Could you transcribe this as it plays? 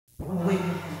wave your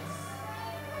hands.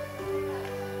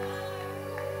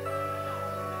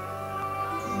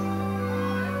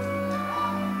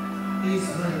 He's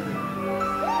worthy.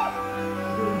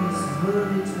 He is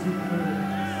worthy to be praised.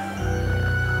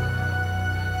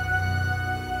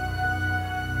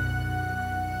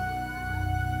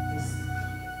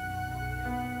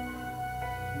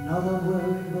 Another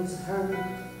word was heard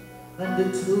in the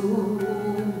tomb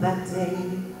that day.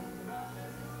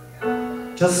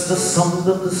 Just the song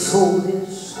of the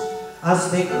soldiers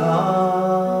as they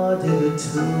guarded the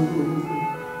tomb.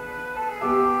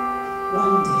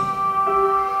 1 day,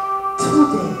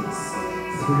 2 days,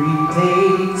 3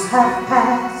 days have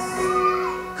passed.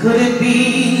 Could it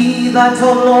be that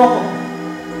our Lord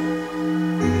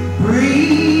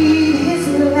breathed his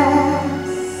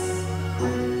last?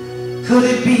 Could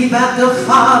it be that the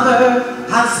Father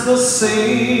has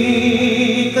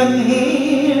forsaken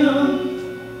him?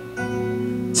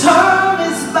 Turn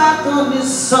his back on his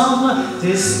Son,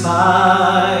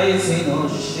 despising or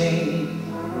shame.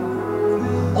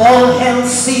 All hell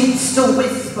seems to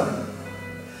whisper,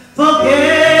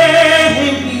 forget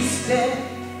him, he's dead.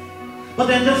 But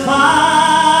then the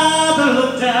Father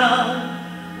looked down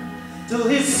to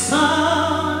his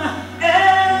Son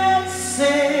and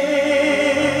said,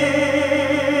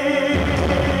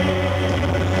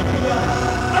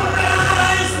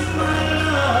 arise, my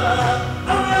love,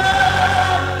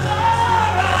 arise,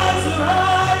 arise,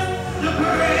 arise. The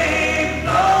grave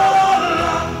no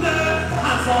longer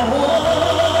has a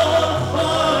hold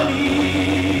on you.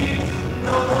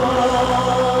 No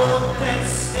more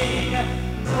testing,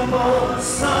 no more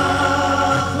suffering.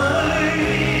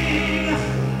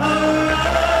 Arise,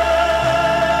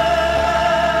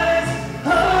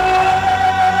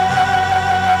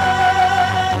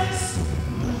 arise,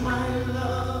 my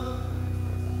love.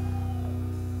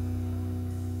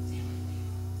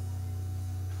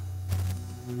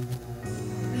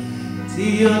 The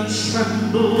earth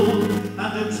trembled and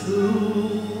the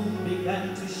tomb began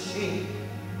to shake.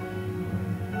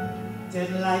 Then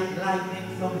like lightning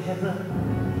from heaven,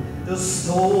 the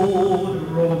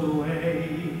stone rolled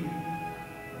away.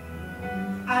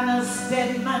 And as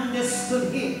dead man they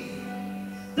stood here,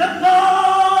 the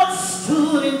gods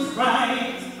stood in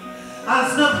fright,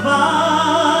 as the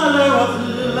valor of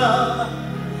love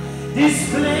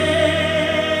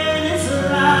displayed its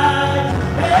light.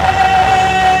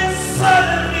 And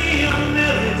suddenly a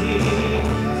melody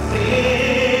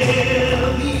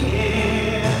filled the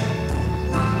air.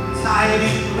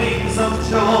 Tiding wings of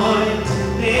joy,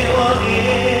 they were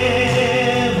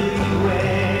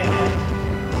everywhere.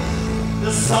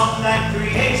 The song that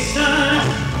creation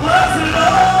was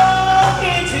lost.